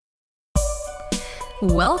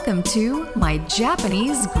Welcome to my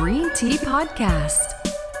Japanese Green Tea Podcast,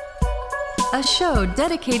 a show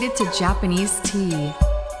dedicated to Japanese tea.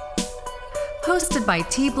 Hosted by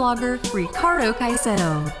tea blogger Ricardo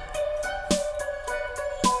Caicedo.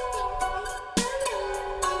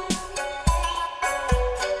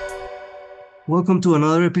 Welcome to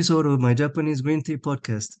another episode of my Japanese Green Tea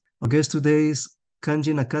Podcast. Our guest today is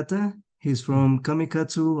Kanji Nakata. He's from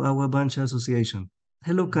Kamikatsu Awabancha Association.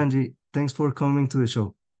 Hello, Kanji. Thanks for coming to the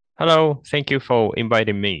show. Hello, thank you for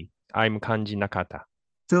inviting me. I'm Kanji Nakata.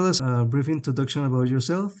 Tell us a brief introduction about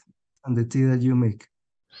yourself and the tea that you make.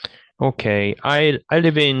 Okay, I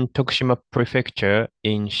live in Tokushima Prefecture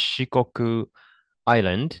in Shikoku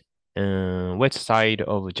Island, west side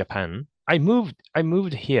of Japan. I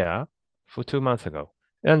moved here for 2 months ago,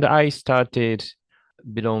 and I started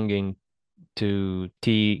belonging to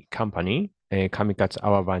tea company, Kamikatsu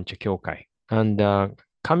Awabancha Kyokai. And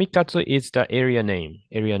Kamikatsu is the area name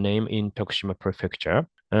in Tokushima Prefecture,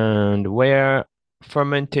 and where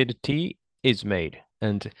fermented tea is made.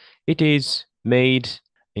 And it is made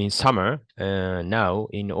in summer. Now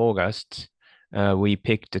in August, we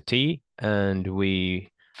pick the tea and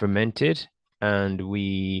we ferment it and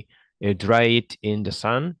we dry it in the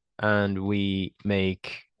sun and we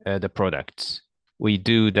make the products. We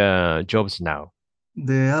do the jobs now.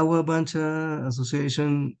 The Awabancha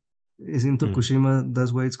Association is in Tokushima.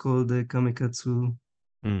 That's why it's called the Kamikatsu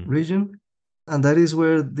region. And that is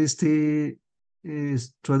where this tea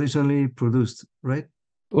is traditionally produced, right?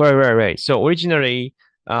 Right. So originally,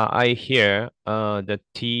 I hear the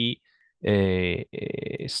tea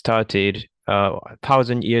started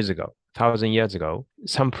 1,000 years ago.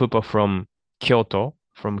 Some people from Kyoto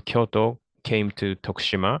came to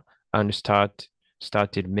Tokushima and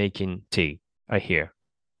started making tea, I hear.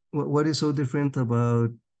 What is so different about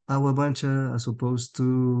Awabancha as opposed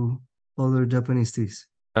to other Japanese teas?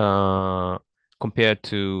 Compared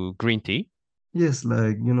to green tea? Yes,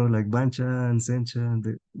 like bancha and sencha,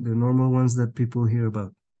 the normal ones that people hear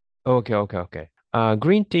about. Okay.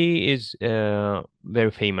 Green tea is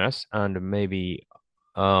very famous and maybe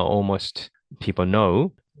almost people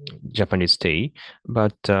know Japanese tea,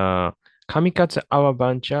 but Kamikatsu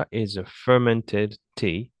Awabancha is a fermented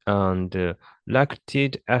tea and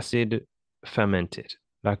lactic acid fermented.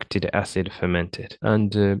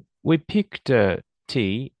 And we picked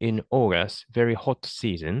tea in August, very hot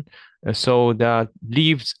season, so the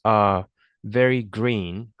leaves are very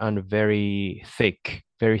green and very thick.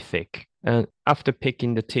 And after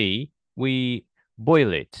picking the tea, we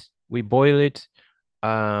boil it.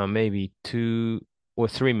 Maybe 2 or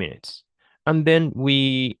 3 minutes. And then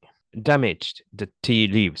we damaged the tea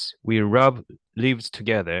leaves. We rub leaves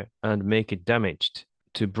together and make it damaged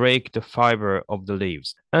to break the fiber of the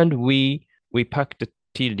leaves. And we pack the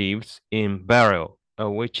tea leaves in barrel,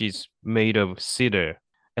 which is made of cedar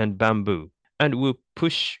and bamboo. And we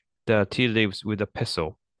push the tea leaves with a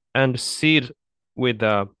pestle and seal with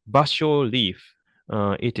a basho leaf.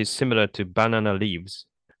 It is similar to banana leaves.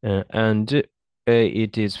 And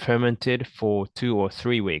it is fermented for 2 or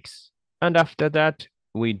 3 weeks. And after that,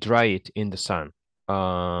 we dry it in the sun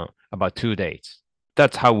about 2 days.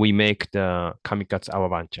 That's how we make the Kamikatsu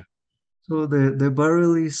Awabancha. So the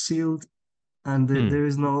barrel is sealed and there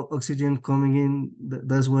is no oxygen coming in.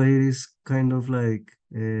 That's why it is kind of like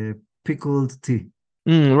pickled tea.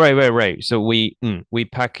 Right. So we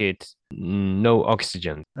pack it, no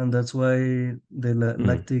oxygen. And that's why the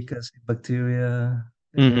lactic acid bacteria.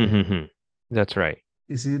 That's right.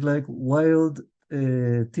 Is it like wild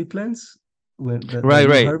tea plants that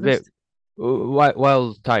Right. harvest?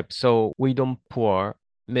 Wild type. So we don't pour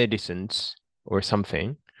medicines or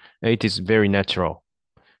something. It is very natural.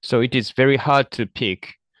 So it is very hard to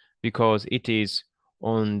pick because it is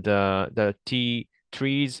on the tea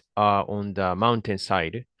trees are on the mountain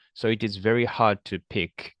side. So it is very hard to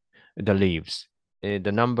pick the leaves.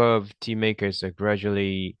 The number of tea makers are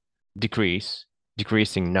gradually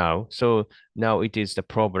decreasing now. So now it is the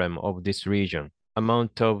problem of this region.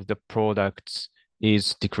 Amount of the products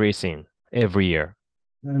is decreasing every year.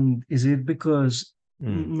 And is it because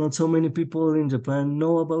not so many people in Japan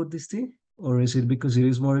know about this tea? Or is it because it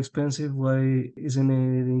is more expensive? Why isn't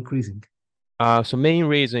it increasing? So main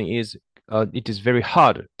reason is it is very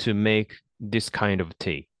hard to make this kind of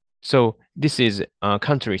tea. So this is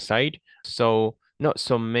countryside. So not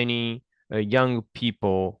so many young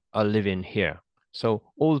people are living here. So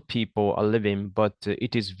old people are living, but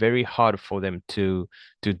it is very hard for them to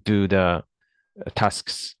do the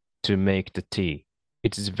tasks to make the tea.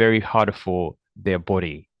 It is very hard for their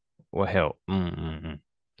body or health.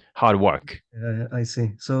 Hard work. I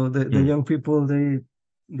see. So the young people,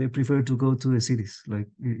 they prefer to go to the cities. Like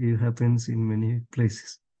it happens in many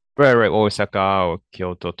places. Right, Osaka or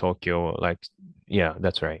Kyoto, Tokyo, like, yeah,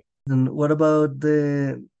 that's right. And what about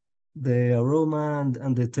the aroma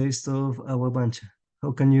and the taste of agua pancha?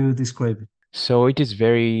 How can you describe it? So it is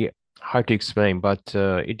very hard to explain, but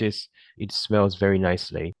it smells very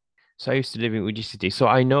nicely. So I used to live in Uji City, so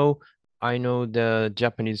I know the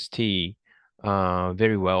Japanese tea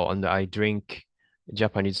very well, and I drink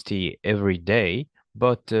Japanese tea every day,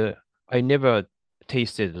 but I never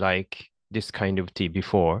tasted like this kind of tea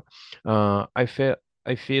before. I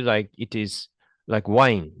feel like it is like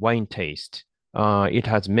wine taste. It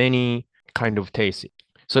has many kind of taste.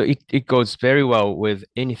 So it goes very well with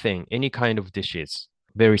anything, any kind of dishes.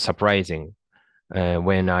 Very surprising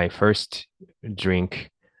when I first drink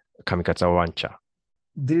Kamikatsu Wancha.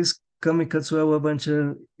 This Kamikatsu agua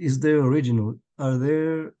pancha is the original. Are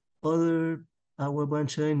there other agua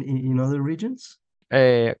pancha in other regions?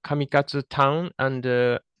 Kamikatsu town, and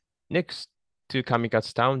next to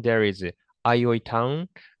Kamikatsu town there is Aioi town.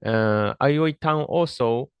 Aioi town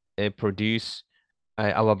also produce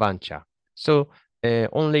awabancha. So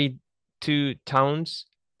only two towns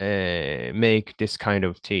make this kind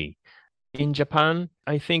of tea. In Japan,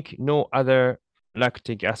 I think no other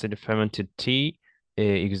lactic acid fermented tea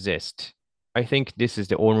exists. I think this is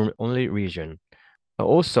the only region.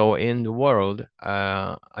 Also in the world,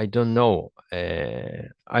 I don't know.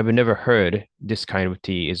 I've never heard this kind of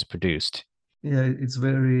tea is produced. Yeah, it's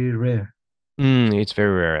very rare. It's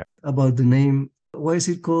very rare. About the name, why is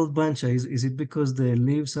it called bancha? Is it because the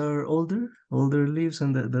leaves are older leaves,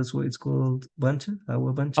 and that's why it's called bancha,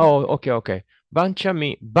 agua bancha? Oh, okay. Ban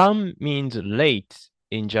means late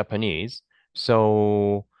in Japanese.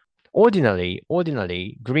 So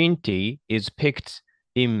ordinarily green tea is picked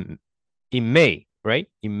in May, right?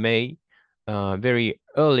 In May, very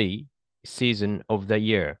early season of the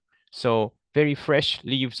year. So very fresh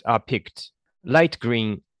leaves are picked. Light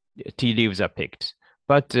green tea leaves are picked.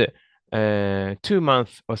 But 2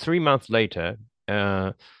 months or 3 months later,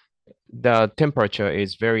 the temperature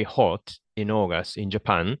is very hot in August in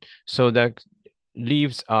Japan. So the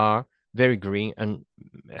leaves are very green and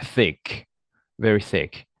thick, very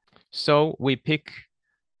thick. So we pick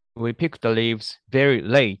the leaves very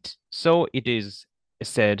late. So it is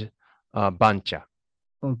said bancha.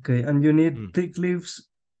 Okay, and you need thick leaves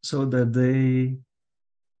so that they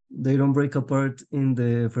don't break apart in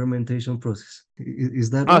the fermentation process. Is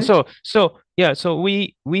that right? So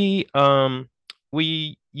we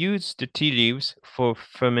use the tea leaves for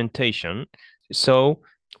fermentation. So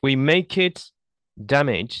we make it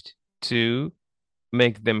damaged to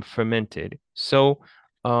make them fermented. So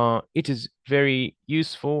it is very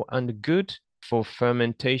useful and good for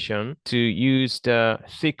fermentation to use the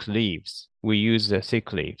thick leaves. We use the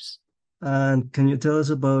thick leaves. And can you tell us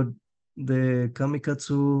about the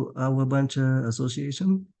Kamikatsu Agua Bancha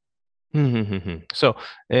Association? So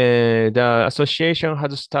the association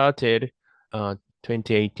has started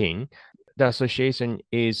 2018. The association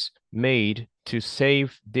is made to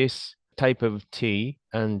save this type of tea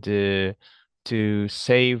and to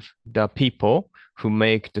save the people who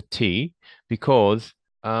make the tea, because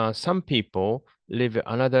some people live in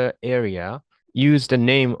another area use the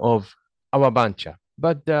name of awabancha,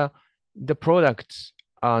 but the products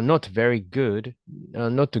are not very good,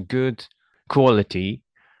 not good quality.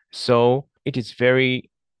 So it is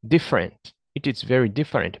very different. It is very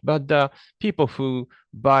different. But the people who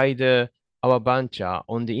buy the awabancha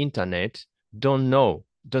on the internet don't know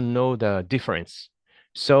the difference.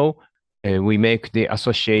 So we make the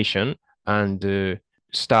association and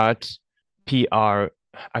start PR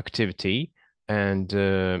activity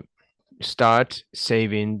and start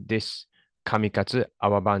saving this Kamikatsu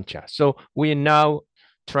awabancha. So we are now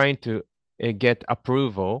trying to get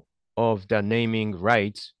approval of the naming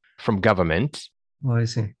rights from government. Oh, I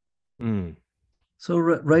see. So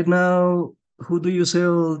right now, who do you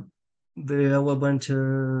sell the agua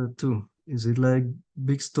bancha to? Is it like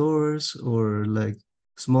big stores or like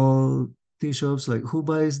small tea shops? Like who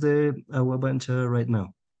buys the agua bancha right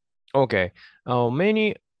now? Okay.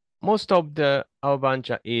 Most of the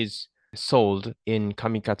awabancha is sold in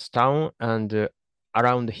Kamikatsu town and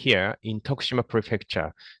around here in Tokushima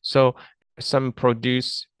prefecture. So some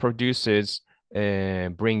producers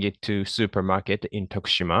bring it to supermarket in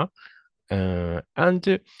Tokushima,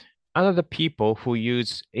 and other people who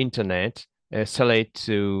use internet sell it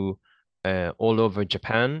to all over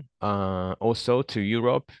Japan, also to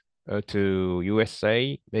Europe, to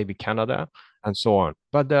USA, maybe Canada, and so on.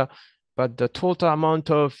 But the total amount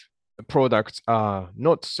of products are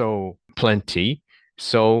not so plenty,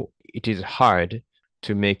 so it is hard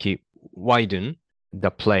to make it widen.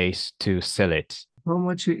 the place to sell it. How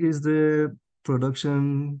much is the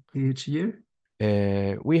production each year?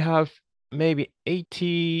 We have maybe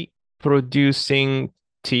 80 producing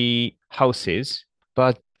tea houses,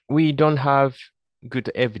 but we don't have good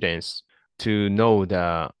evidence to know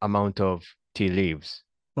the amount of tea leaves.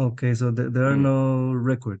 Okay, so there are no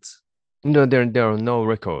records. No, there are no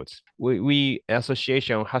records. We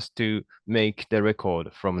association has to make the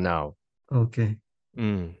record from now. Okay.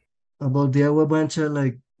 About the awabancha,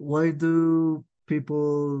 like why do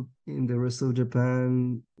people in the rest of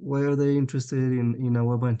Japan, why are they interested in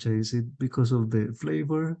awabancha? Is it because of the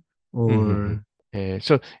flavor or?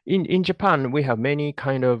 So in Japan, we have many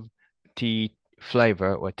kind of tea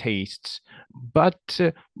flavor or tastes, but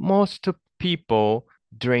most people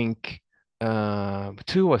drink 2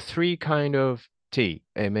 or 3 kind of tea,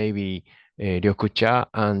 maybe ryokucha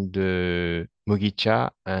and mugicha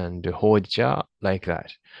and hojicha like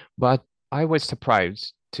that. But I was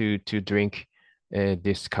surprised to drink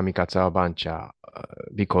this kamikatsu awabancha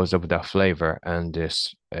because of the flavor and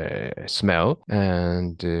this smell.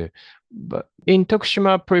 And but in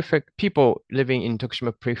Tokushima Prefect, people living in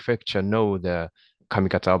Tokushima Prefecture know the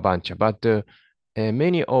kamikatsu awabancha, but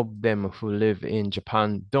many of them who live in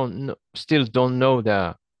Japan still don't know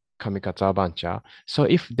the kamikatsu awabancha. So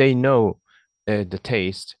if they know the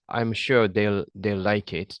taste, I'm sure they'll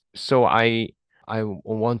like it. So I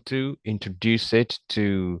want to introduce it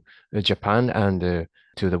to Japan and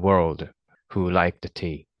to the world who like the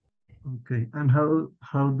tea. Okay, and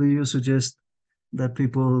how do you suggest that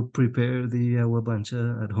people prepare the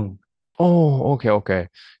awabancha at home? Oh, okay.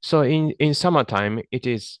 So in summertime, it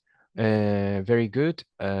is very good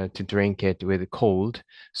to drink it with cold.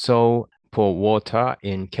 So pour water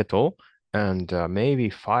in kettle and maybe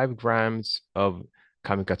 5 grams of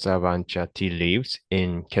kamikatsu awancha tea leaves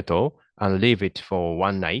in kettle and leave it for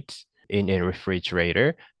one night in a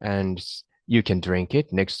refrigerator, and you can drink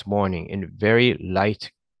it next morning in very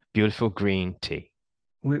light, beautiful green tea.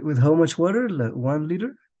 With how much water? Like 1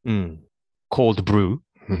 liter? Cold brew.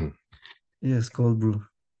 Yes, cold brew.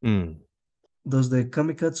 Does the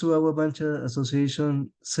Kamikatsu Awabancha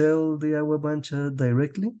Association sell the awabancha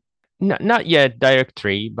directly? Not yet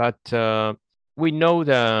directly, but we know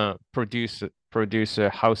the producer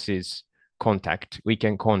house's contact. We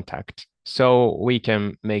can contact, so we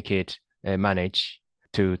can make it manage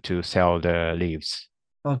to sell the leaves.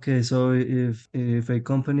 Okay, so if a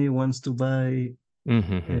company wants to buy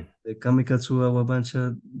the Kamikatsu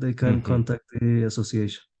Awabancha, they can contact the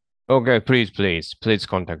association. Okay, please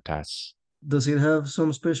contact us. Does it have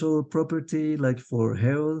some special property like for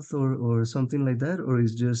health or something like that, or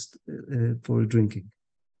is just for drinking?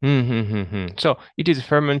 So it is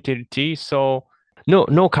fermented tea, so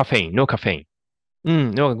no caffeine.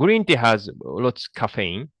 No, green tea has lots of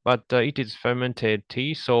caffeine, but it is fermented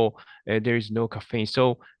tea, so there is no caffeine.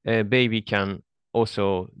 So baby can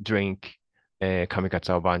also drink kamikatsu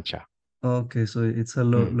awabancha. Okay, so it's a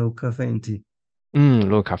low caffeine tea.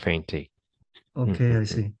 Low caffeine tea. Okay, I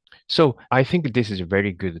see. So I think this is a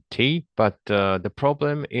very good tea, but the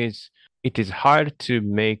problem is it is hard to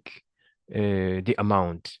make the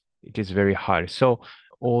amount. It is very hard. So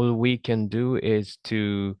all we can do is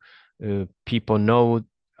to people know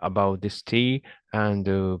about this tea,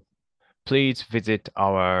 and please visit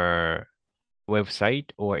our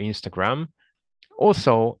website or Instagram.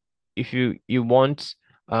 Also, if you want,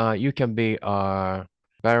 you can be a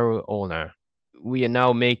barrel owner. We are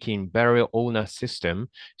now making barrel owner system.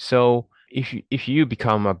 So if you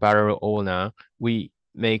become a barrel owner, we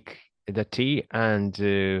make the tea and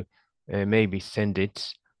maybe send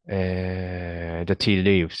it the tea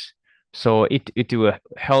leaves. So it will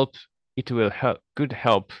help. It will good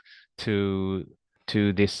help to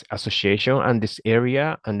this association and this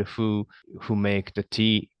area and who make the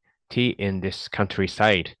tea in this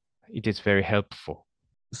countryside. It is very helpful.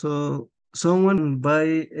 So someone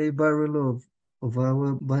buy a barrel of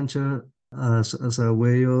awabancha as a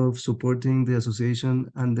way of supporting the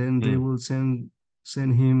association, and then they will send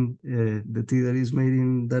him the tea that is made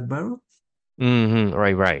in that barrel.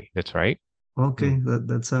 Right. That's right. Okay,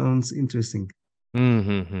 that sounds interesting.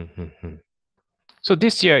 So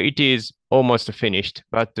this year it is almost finished,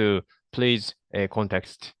 but please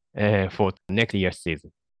contact for next year's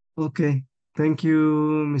season. Okay, thank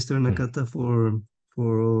you, Mr. Nakata, for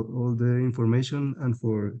all the information and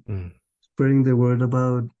for spreading the word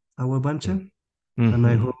about awabancha. And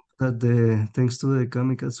I hope that thanks to the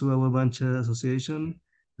Kamikatsu Awabancha Association,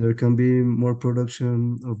 there can be more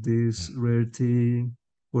production of this rare tea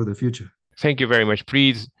for the future. Thank you very much.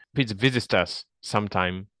 Please visit us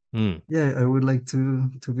sometime. Yeah, I would like to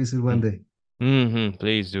visit one day.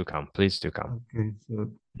 Please do come. Please do come. Okay,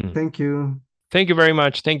 so thank you. Thank you very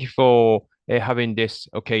much. Thank you for having this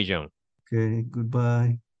occasion. Okay,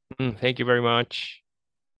 goodbye. Thank you very much.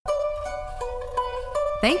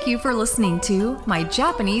 Thank you for listening to My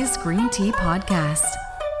Japanese Green Tea Podcast.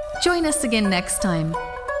 Join us again next time